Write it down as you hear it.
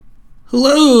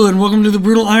Hello, and welcome to the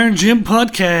Brutal Iron Gym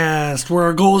Podcast, where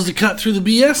our goal is to cut through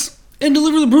the BS and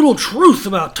deliver the brutal truth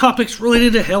about topics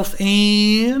related to health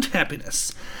and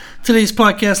happiness. Today's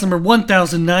podcast number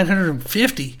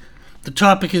 1950. The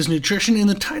topic is nutrition, and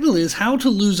the title is How to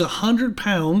Lose 100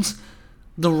 Pounds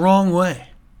the Wrong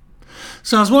Way.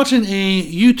 So I was watching a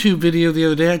YouTube video the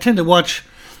other day. I tend to watch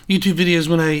YouTube videos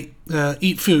when I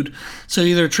eat food. So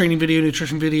either a training video,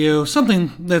 nutrition video,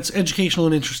 something that's educational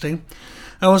and interesting.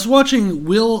 I was watching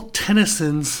Will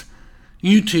Tennyson's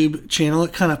YouTube channel.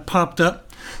 It kind of popped up.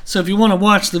 So if you want to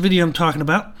watch the video I'm talking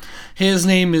about, his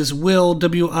name is Will,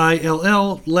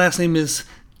 W-I-L-L. Last name is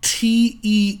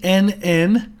T-E-N-N-Y-S-O-N.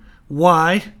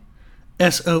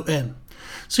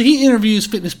 So he interviews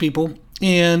fitness people,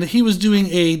 and he was doing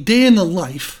a day in the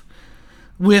life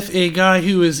with a guy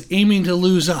who is aiming to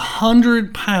lose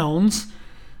 100 pounds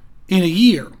in a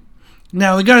year.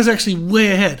 Now, the guy's actually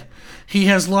way ahead. He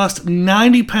has lost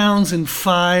 90 pounds in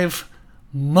 5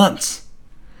 months.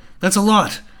 That's a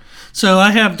lot. So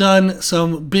I have done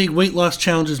some big weight loss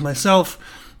challenges myself.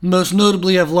 Most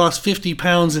notably, I've lost 50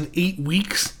 pounds in 8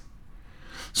 weeks.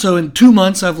 So in 2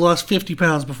 months, I've lost 50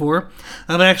 pounds before.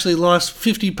 I've actually lost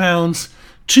 50 pounds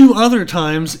 2 other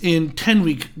times in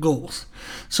 10-week goals.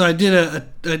 So I did a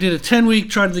 10-week,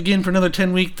 tried it again for another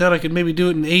 10-week, thought I could maybe do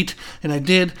it in 8, and I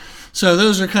did. So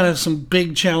those are kind of some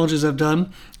big challenges I've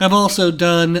done. I've also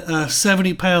done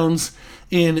 70 pounds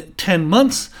in 10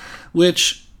 months,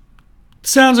 which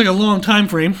sounds like a long time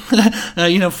frame.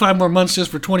 5 more months just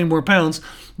for 20 more pounds.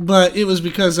 But it was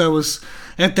because I was,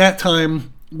 at that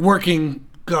time, working,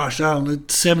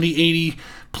 70, 80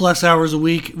 plus hours a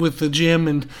week with the gym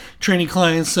and training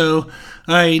clients. So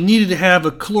I needed to have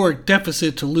a caloric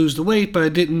deficit to lose the weight, but I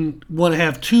didn't want to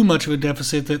have too much of a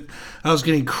deficit that I was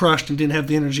getting crushed and didn't have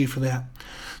the energy for that.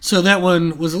 So that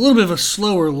one was a little bit of a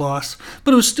slower loss,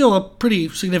 but it was still a pretty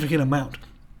significant amount.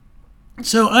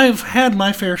 So I've had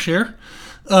my fair share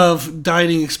of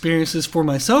dieting experiences for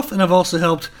myself, and I've also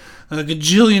helped a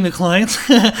gajillion of clients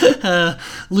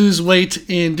lose weight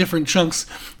in different chunks.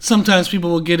 Sometimes people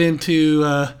will get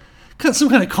into some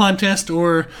kind of contest,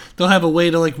 or they'll have a way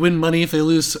to win money if they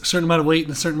lose a certain amount of weight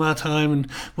in a certain amount of time, and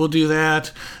we'll do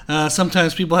that.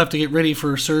 Sometimes people have to get ready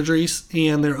for surgeries,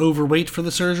 and they're overweight for the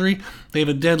surgery. They have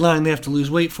a deadline they have to lose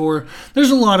weight for.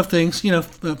 There's a lot of things,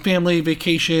 family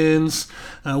vacations,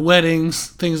 weddings,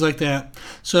 things like that.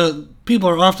 So people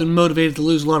are often motivated to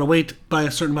lose a lot of weight by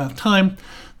a certain amount of time.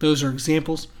 Those are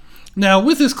examples. Now,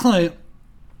 with this client,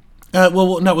 not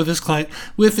with this client,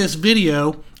 with this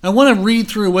video, I want to read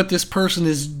through what this person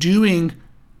is doing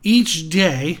each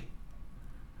day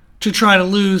to try to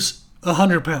lose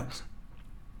 100 pounds.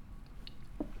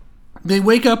 They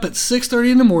wake up at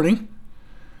 6:30 in the morning.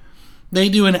 They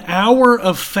do an hour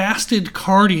of fasted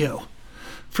cardio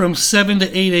from 7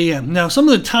 to 8 a.m. Now, some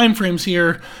of the time frames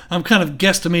here, I'm kind of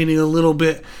guesstimating a little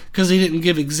bit because he didn't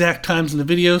give exact times in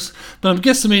the videos, but I'm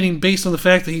guesstimating based on the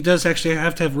fact that he does actually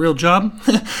have to have a real job,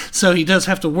 so he does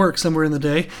have to work somewhere in the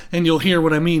day, and you'll hear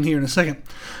what I mean here in a second.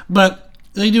 But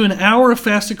they do an hour of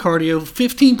fasted cardio,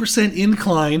 15%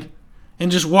 incline,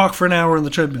 and just walk for an hour on the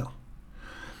treadmill.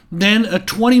 Then a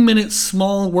 20-minute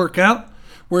small workout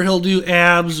where he'll do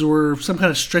abs or some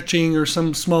kind of stretching or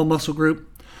some small muscle group.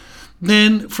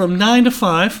 Then from 9 to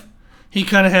 5, he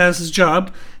kind of has his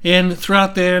job, and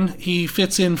throughout then, he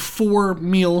fits in 4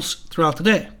 meals throughout the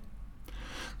day.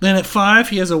 Then at 5,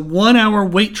 he has a 1-hour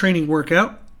weight training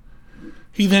workout.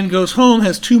 He then goes home,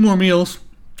 has 2 more meals,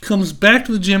 comes back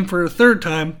to the gym for a third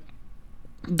time,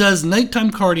 does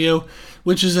nighttime cardio,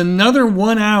 which is another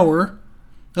 1 hour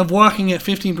of walking at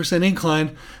 15%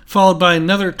 incline, followed by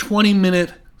another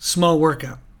 20-minute small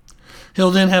workout. He'll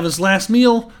then have his last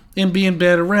meal and be in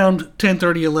bed around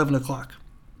 10:30, 11 o'clock.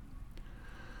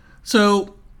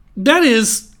 So that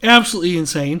is absolutely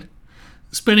insane.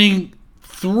 Spending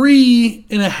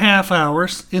 3.5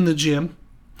 hours in the gym,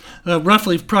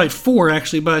 roughly probably 4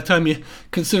 actually by the time you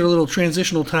consider little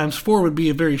transitional times. 4 would be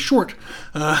a very short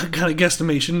kind of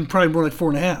guesstimation, probably more like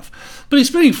 4.5. But he's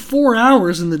spending 4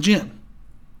 hours in the gym.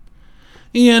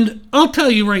 And I'll tell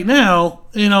you right now,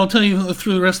 and I'll tell you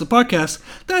through the rest of the podcast,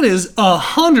 that is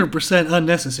 100%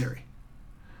 unnecessary.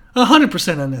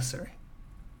 100% unnecessary.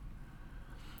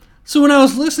 So when I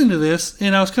was listening to this,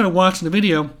 and I was kind of watching the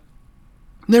video,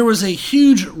 there was a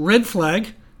huge red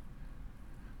flag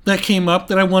that came up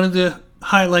that I wanted to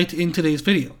highlight in today's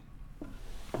video.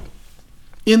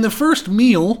 In the first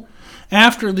meal,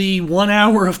 after the 1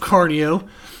 hour of cardio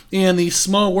and the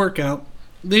small workout,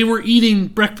 they were eating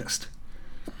breakfast.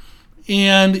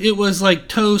 And it was like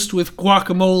toast with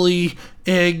guacamole,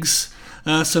 eggs,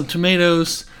 some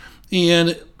tomatoes,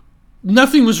 and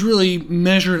nothing was really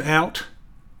measured out.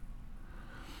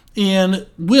 And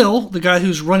Will, the guy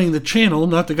who's running the channel,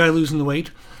 not the guy losing the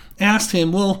weight, asked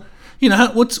him, well,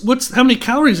 how many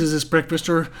calories is this breakfast,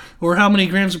 or how many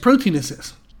grams of protein is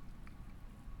this?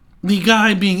 The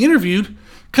guy being interviewed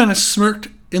kind of smirked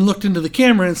and looked into the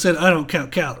camera and said, I don't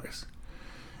count calories.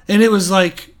 And it was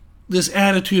like this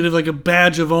attitude of like a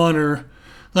badge of honor,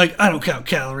 like, I don't count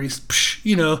calories.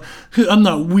 Psh, I'm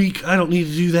not weak. I don't need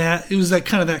to do that. It was that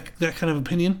kind of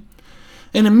opinion.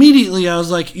 And immediately I was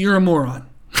like, you're a moron.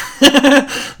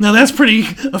 Now that's pretty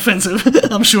offensive,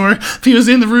 I'm sure. If he was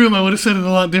in the room, I would have said it a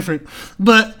lot different.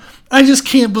 But I just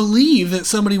can't believe that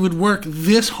somebody would work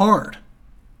this hard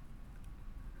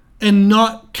and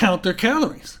not count their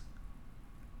calories.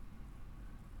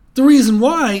 The reason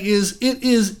why is it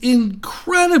is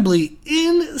incredibly,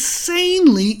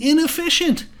 insanely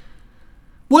inefficient.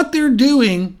 What they're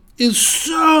doing is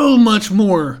so much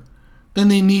more than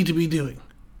they need to be doing.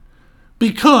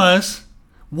 Because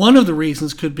one of the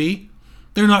reasons could be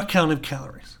they're not counting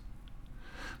calories.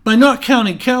 By not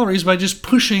counting calories, by just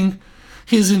pushing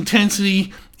his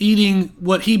intensity, eating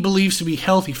what he believes to be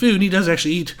healthy food, and he does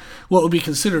actually eat what would be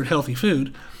considered healthy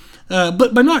food,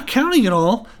 but by not counting it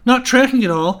all, not tracking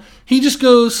it all, he just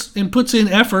goes and puts in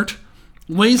effort,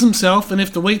 weighs himself, and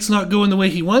if the weight's not going the way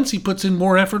he wants, he puts in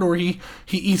more effort or he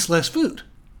eats less food.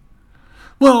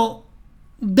 Well,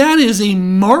 that is a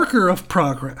marker of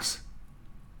progress.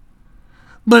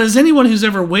 But as anyone who's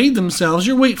ever weighed themselves,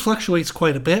 your weight fluctuates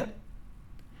quite a bit.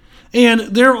 And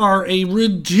there are a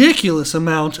ridiculous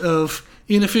amount of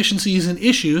inefficiencies and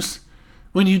issues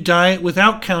when you diet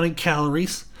without counting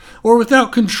calories or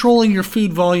without controlling your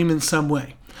food volume in some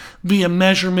way, via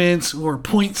measurements or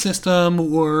point system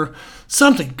or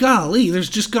something. Golly, there's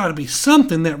just got to be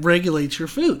something that regulates your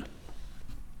food.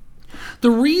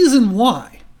 The reason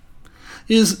why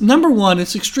is, number one,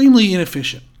 it's extremely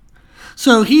inefficient.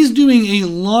 So he's doing a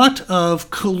lot of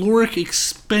caloric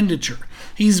expenditure.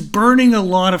 He's burning a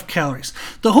lot of calories.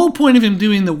 The whole point of him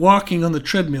doing the walking on the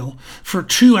treadmill for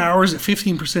 2 hours at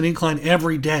 15% incline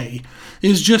every day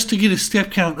is just to get his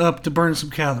step count up to burn some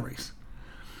calories.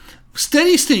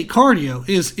 Steady state cardio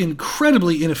is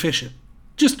incredibly inefficient.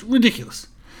 Just ridiculous.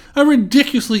 A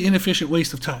ridiculously inefficient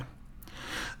waste of time.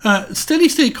 Steady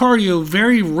state cardio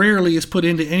very rarely is put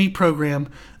into any program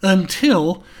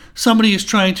until somebody is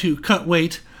trying to cut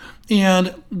weight,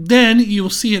 and then you'll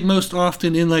see it most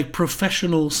often in like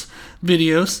professionals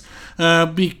videos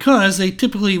because they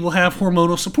typically will have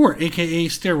hormonal support, aka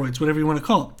steroids, whatever you want to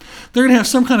call it. They're going to have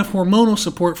some kind of hormonal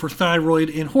support for thyroid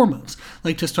and hormones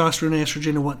like testosterone,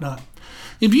 estrogen, and whatnot.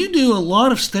 If you do a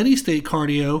lot of steady state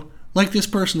cardio like this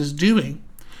person is doing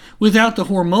without the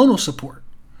hormonal support,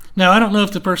 now I don't know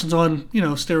if the person's on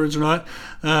steroids or not.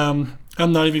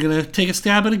 I'm not even going to take a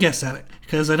stab at a guess at it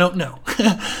because I don't know.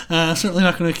 Certainly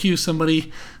not going to accuse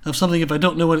somebody of something if I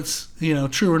don't know what it's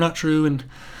true or not true. And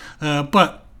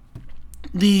but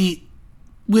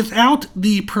without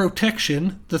the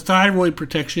protection, the thyroid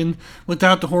protection,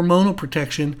 without the hormonal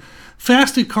protection,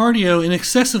 fasted cardio and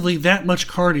excessively that much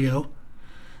cardio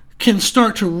can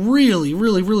start to really,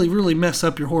 really, really, really mess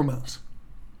up your hormones.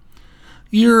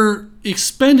 You're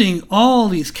expending all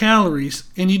these calories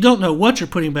and you don't know what you're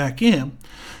putting back in.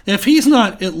 If he's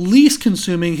not at least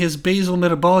consuming his basal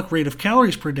metabolic rate of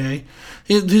calories per day,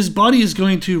 his body is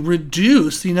going to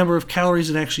reduce the number of calories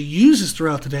it actually uses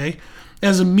throughout the day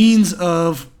as a means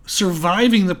of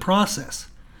surviving the process.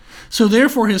 So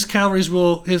therefore his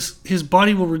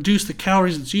body will reduce the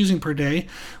calories it's using per day,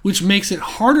 which makes it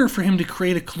harder for him to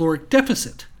create a caloric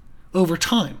deficit over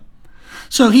time.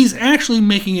 So he's actually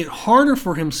making it harder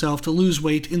for himself to lose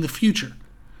weight in the future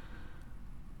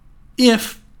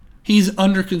if he's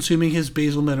under-consuming his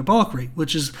basal metabolic rate,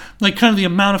 which is like kind of the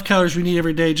amount of calories we need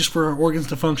every day just for our organs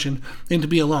to function and to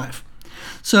be alive.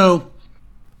 So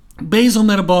basal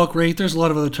metabolic rate, there's a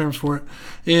lot of other terms for it,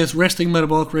 is resting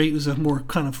metabolic rate is a more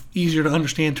kind of easier to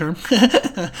understand term,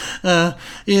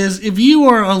 is if you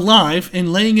are alive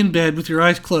and laying in bed with your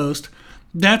eyes closed,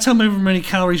 that's how many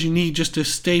calories you need just to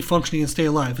stay functioning and stay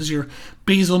alive, is your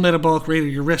basal metabolic rate or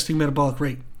your resting metabolic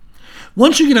rate.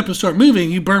 Once you get up and start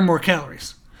moving, you burn more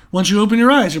calories. Once you open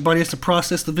your eyes, your body has to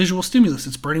process the visual stimulus.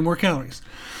 It's burning more calories.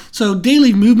 So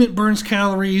daily movement burns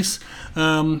calories.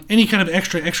 Any kind of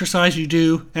extra exercise you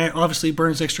do obviously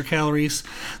burns extra calories.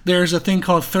 There's a thing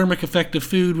called thermic effect of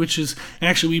food, which is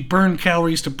actually we burn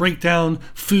calories to break down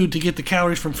food to get the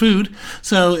calories from food.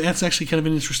 So that's actually kind of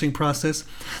an interesting process.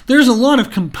 There's a lot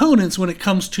of components when it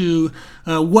comes to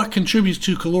what contributes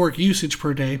to caloric usage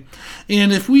per day.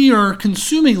 And if we are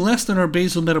consuming less than our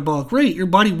basal metabolic rate, your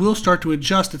body will start to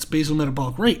adjust its basal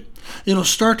metabolic rate. It'll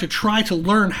start to try to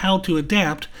learn how to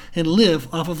adapt and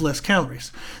live off of less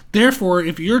calories. Therefore,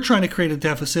 if you're trying to create a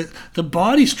deficit, the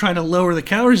body's trying to lower the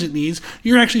calories it needs,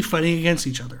 you're actually fighting against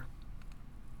each other.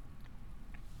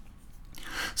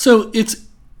 So it's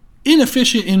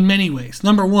inefficient in many ways.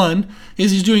 Number one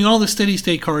is he's doing all the steady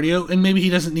state cardio, and maybe he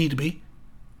doesn't need to be.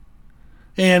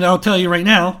 And I'll tell you right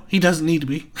now, he doesn't need to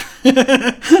be.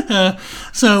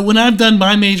 So when I've done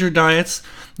my major diets,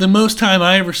 the most time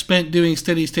I ever spent doing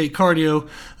steady state cardio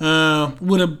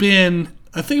would have been,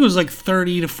 I think it was like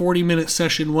 30 to 40 minute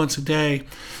session once a day.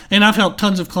 And I've helped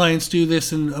tons of clients do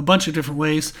this in a bunch of different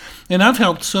ways. And I've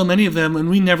helped so many of them, and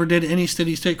we never did any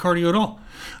steady state cardio at all.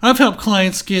 I've helped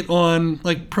clients get on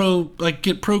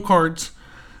get pro cards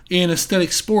in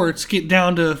aesthetic sports, get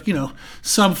down to,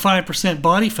 sub 5%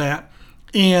 body fat.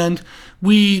 And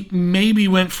we maybe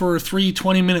went for 3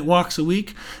 20-minute walks a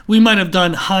week. We might have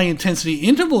done high-intensity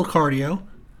interval cardio,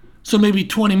 so maybe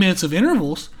 20 minutes of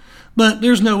intervals, but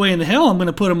there's no way in the hell I'm going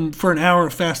to put them for an hour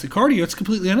of fasted cardio. It's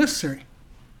completely unnecessary.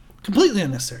 Completely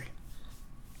unnecessary.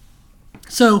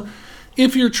 So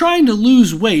if you're trying to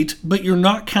lose weight, but you're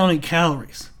not counting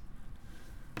calories,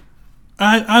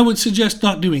 I would suggest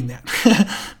not doing that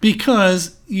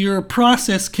because your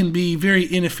process can be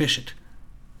very inefficient.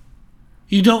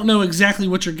 You don't know exactly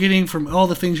what you're getting from all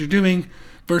the things you're doing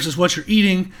versus what you're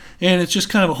eating, and it's just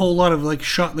kind of a whole lot of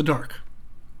shot in the dark.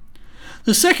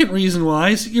 The second reason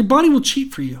why is your body will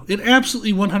cheat for you. It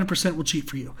absolutely 100% will cheat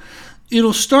for you.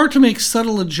 It'll start to make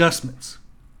subtle adjustments.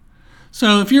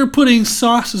 So if you're putting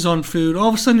sauces on food, all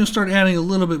of a sudden you'll start adding a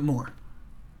little bit more.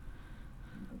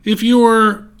 If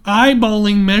you're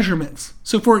eyeballing measurements,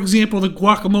 so for example, the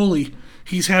guacamole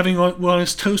he's having on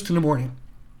his toast in the morning,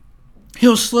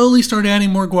 he'll slowly start adding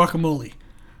more guacamole.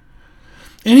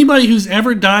 Anybody who's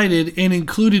ever dieted and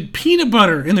included peanut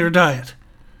butter in their diet,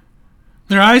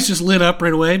 their eyes just lit up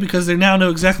right away because they now know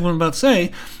exactly what I'm about to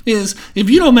say, is if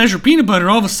you don't measure peanut butter,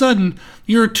 all of a sudden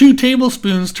your 2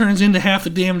 tablespoons turns into half a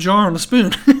damn jar on a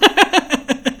spoon.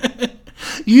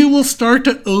 You will start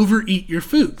to overeat your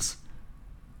foods.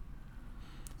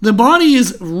 The body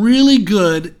is really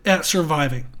good at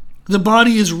surviving. The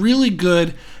body is really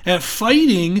good at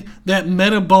fighting that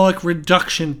metabolic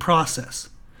reduction process.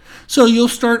 So you'll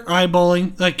start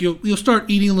eyeballing, you'll start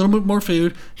eating a little bit more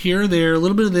food here or there, a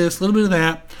little bit of this, a little bit of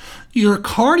that. Your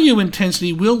cardio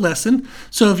intensity will lessen.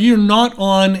 So if you're not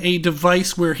on a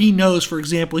device where he knows, for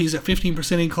example, he's at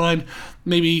 15% incline,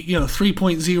 maybe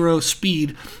 3.0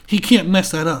 speed, he can't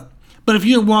mess that up. But if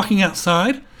you're walking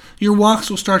outside, your walks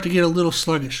will start to get a little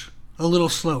sluggish, a little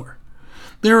slower.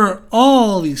 There are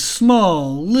all these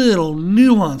small little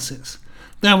nuances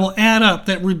that will add up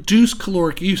that reduce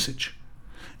caloric usage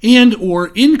and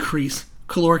or increase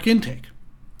caloric intake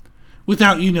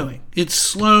without you knowing. It's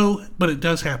slow, but it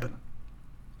does happen.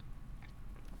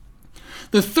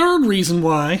 The third reason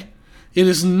why it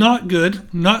is not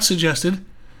good, not suggested,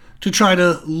 to try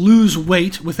to lose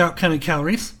weight without counting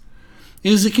calories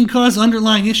is it can cause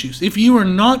underlying issues. If you are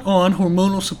not on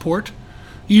hormonal support,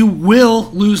 you will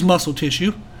lose muscle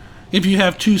tissue if you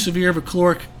have too severe of a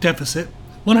caloric deficit,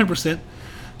 100%.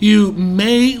 You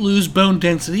may lose bone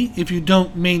density if you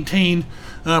don't maintain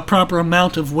a proper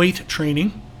amount of weight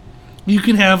training. You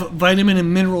can have vitamin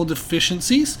and mineral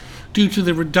deficiencies due to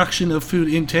the reduction of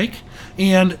food intake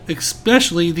and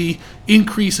especially the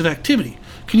increase of activity.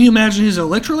 Can you imagine his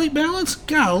electrolyte balance?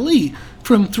 Golly,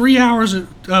 from 4 hours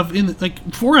of in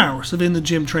the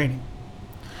gym training.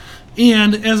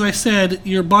 And as I said,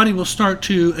 your body will start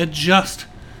to adjust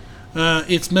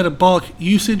its metabolic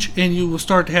usage, and you will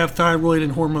start to have thyroid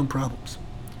and hormone problems.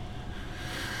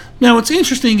 Now, what's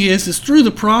interesting is through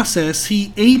the process,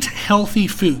 he ate healthy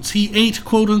foods. He ate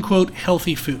quote-unquote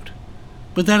healthy food.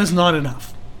 But that is not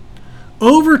enough.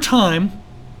 Over time,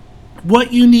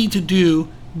 what you need to do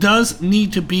does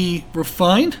need to be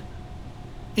refined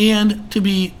and to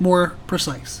be more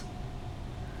precise.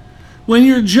 When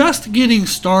you're just getting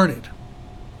started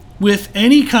with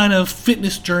any kind of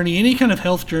fitness journey, any kind of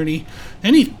health journey,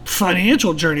 any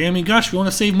financial journey, I mean, gosh, if you want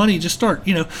to save money, just start.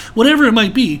 Whatever it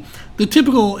might be, the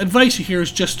typical advice you hear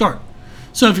is just start.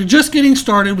 So if you're just getting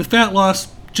started with fat loss,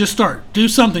 just start. Do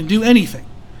something. Do anything.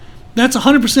 That's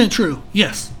 100% true.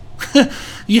 Yes.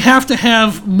 You have to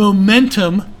have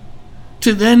momentum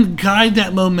to then guide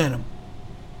that momentum.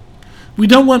 We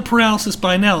don't want paralysis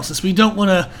by analysis. We don't want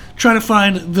to try to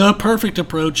find the perfect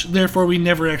approach, therefore we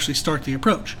never actually start the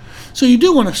approach. So you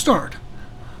do want to start,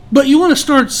 but you want to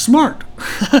start smart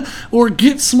or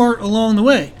get smart along the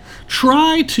way.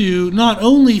 Try to not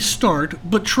only start,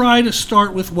 but try to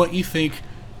start with what you think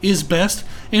is best,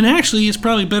 and actually it's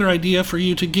probably a better idea for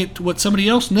you to get to what somebody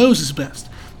else knows is best.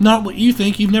 not what you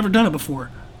think. You've never done it before,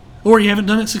 or you haven't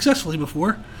done it successfully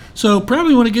before. So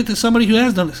probably want to get to somebody who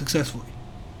has done it successfully.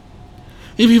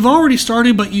 If you've already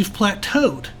started but you've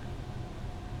plateaued,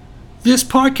 this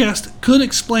podcast could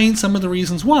explain some of the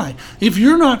reasons why. If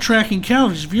you're not tracking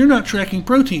calories, if you're not tracking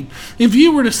protein, if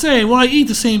you were to say, well, I eat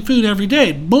the same food every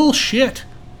day, bullshit.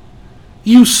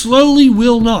 You slowly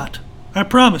will not. I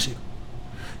promise you.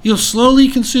 You'll slowly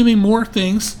consuming more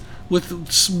things with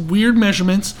weird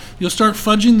measurements. You'll start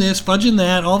fudging this, fudging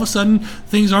that. All of a sudden,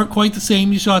 things aren't quite the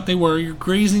same you thought they were. You're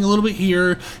grazing a little bit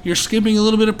here. You're skipping a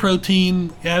little bit of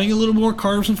protein, adding a little more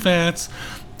carbs and fats.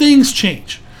 Things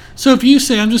change. So if you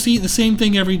say, I'm just eating the same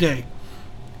thing every day,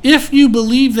 if you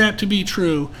believe that to be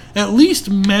true, at least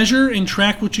measure and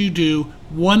track what you do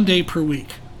 1 day per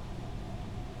week.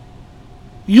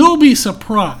 You'll be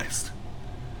surprised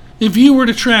if you were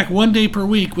to track 1 day per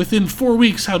week within 4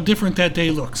 weeks how different that day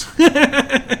looks.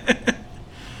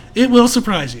 It will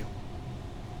surprise you.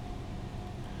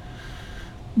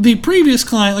 The previous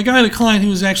client, like I had a client who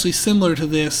was actually similar to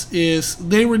this, is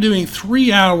they were doing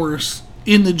 3 hours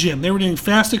in the gym. They were doing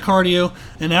fasted cardio,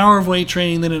 an hour of weight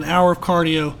training, then an hour of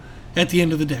cardio at the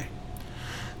end of the day.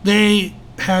 They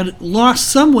had lost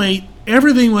some weight.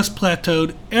 Everything was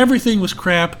plateaued. Everything was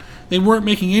crap. They weren't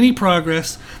making any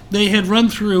progress. They had run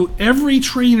through every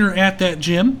trainer at that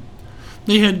gym.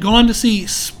 They had gone to see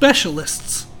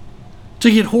specialists to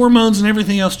get hormones and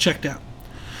everything else checked out.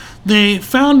 They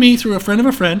found me through a friend of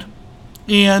a friend,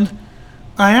 and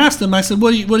I asked them, I said,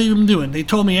 what have you been doing? They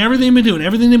told me everything they've been doing,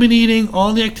 everything they've been eating,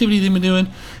 all the activity they've been doing.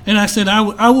 And I said,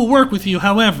 I will work with you.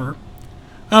 However,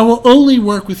 I will only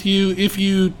work with you if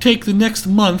you take the next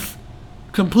month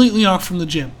completely off from the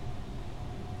gym.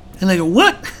 And they go,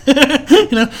 what?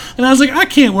 And I was like, I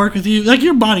can't work with you. Like,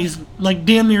 your body's like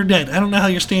damn near dead. I don't know how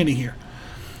you're standing here.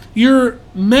 Your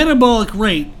metabolic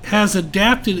rate has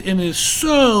adapted and is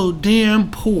so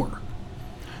damn poor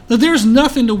that there's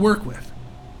nothing to work with.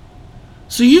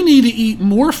 So you need to eat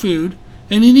more food,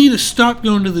 and you need to stop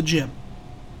going to the gym.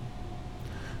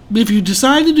 If you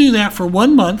decide to do that for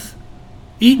 1 month,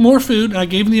 eat more food. I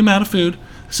gave them the amount of food.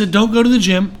 I said, don't go to the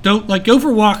gym. Don't go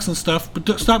for walks and stuff,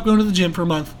 but stop going to the gym for a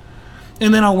month,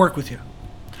 and then I'll work with you.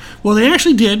 Well, they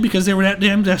actually did, because they were that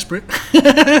damn desperate. They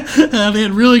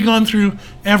had really gone through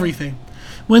everything.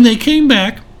 When they came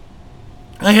back,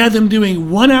 I had them doing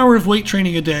 1 hour of weight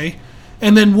training a day,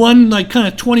 and then one kind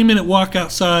of 20-minute walk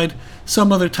outside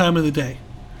some other time of the day.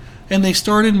 And they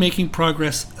started making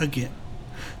progress again.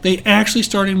 They actually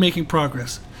started making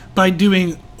progress by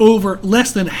doing over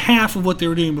less than half of what they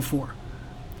were doing before.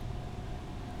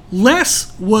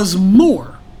 Less was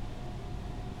more,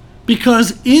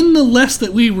 because in the less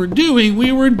that we were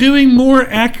doing more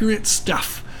accurate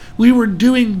stuff. We were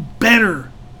doing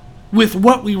better with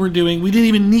what we were doing. We didn't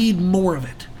even need more of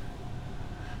it.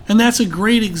 And that's a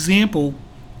great example.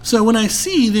 So when I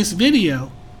see this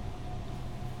video,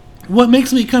 what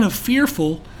makes me kind of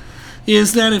fearful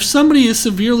is that if somebody is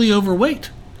severely overweight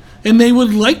and they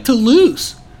would like to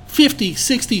lose 50,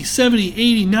 60, 70,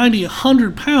 80, 90,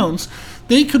 100 pounds,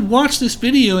 they could watch this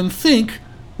video and think,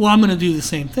 well, I'm going to do the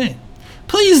same thing.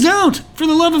 Please don't. For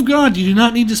the love of God, you do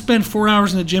not need to spend 4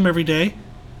 hours in the gym every day.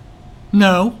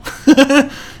 No.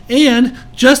 And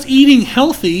just eating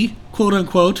healthy, quote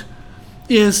unquote,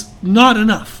 is not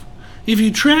enough. If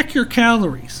you track your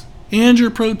calories and your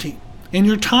protein and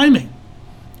your timing,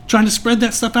 trying to spread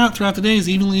that stuff out throughout the day as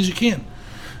evenly as you can,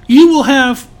 you will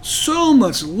have so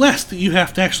much less that you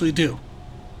have to actually do.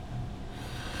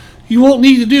 You won't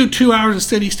need to do 2 hours of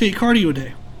steady state cardio a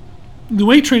day. The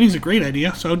weight training is a great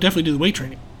idea, so I would definitely do the weight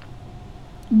training.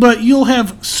 But you'll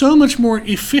have so much more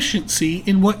efficiency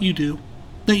in what you do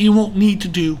that you won't need to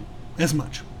do as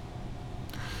much.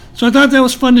 So I thought that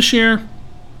was fun to share,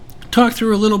 talk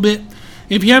through a little bit.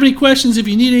 If you have any questions, if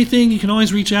you need anything, you can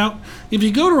always reach out. If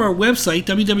you go to our website,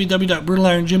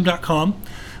 www.brutalirongym.com,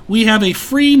 we have a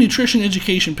free nutrition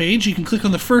education page. You can click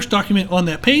on the first document on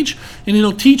that page, and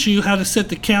it'll teach you how to set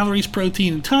the calories,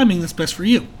 protein, and timing that's best for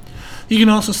you. You can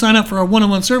also sign up for our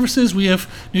one-on-one services. We have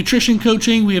nutrition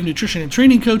coaching. We have nutrition and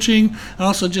training coaching. I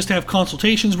also just have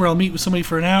consultations where I'll meet with somebody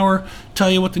for an hour, tell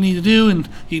you what they need to do, and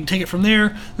you can take it from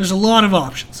there. There's a lot of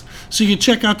options. So you can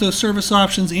check out those service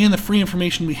options and the free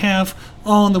information we have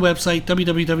all on the website,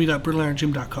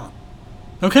 www.brutalirongym.com.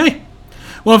 Okay?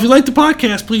 Well, if you like the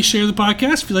podcast, please share the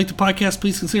podcast. If you like the podcast,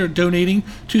 please consider donating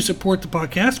to support the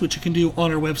podcast, which you can do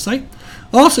on our website.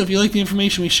 Also, if you like the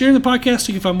information we share in the podcast,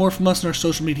 you can find more from us on our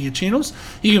social media channels.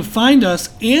 You can find us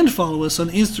and follow us on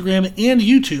Instagram and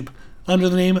YouTube under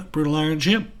the name Brutal Iron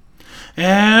Gym.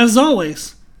 As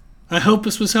always, I hope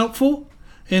this was helpful,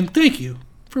 and thank you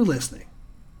for listening.